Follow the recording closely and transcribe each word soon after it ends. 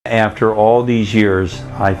after all these years,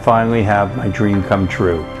 I finally have my dream come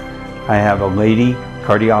true. I have a lady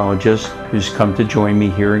cardiologist who's come to join me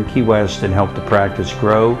here in Key West and help the practice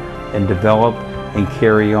grow and develop and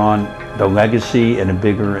carry on the legacy in a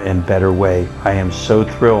bigger and better way. I am so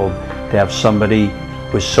thrilled to have somebody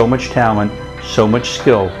with so much talent, so much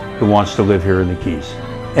skill, who wants to live here in the Keys.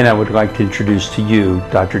 And I would like to introduce to you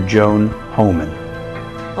Dr. Joan Homan.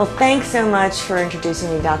 Well, thanks so much for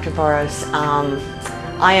introducing me, Dr. Boros.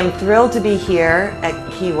 I am thrilled to be here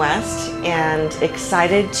at Key West and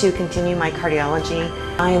excited to continue my cardiology.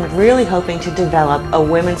 I am really hoping to develop a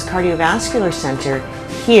women's cardiovascular center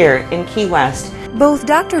here in Key West. Both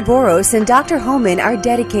Dr. Boros and Dr. Homan are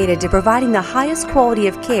dedicated to providing the highest quality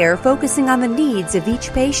of care, focusing on the needs of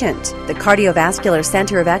each patient. The Cardiovascular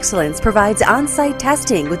Center of Excellence provides on-site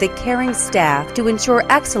testing with a caring staff to ensure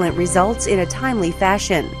excellent results in a timely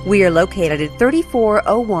fashion. We are located at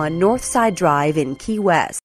 3401 Northside Drive in Key West.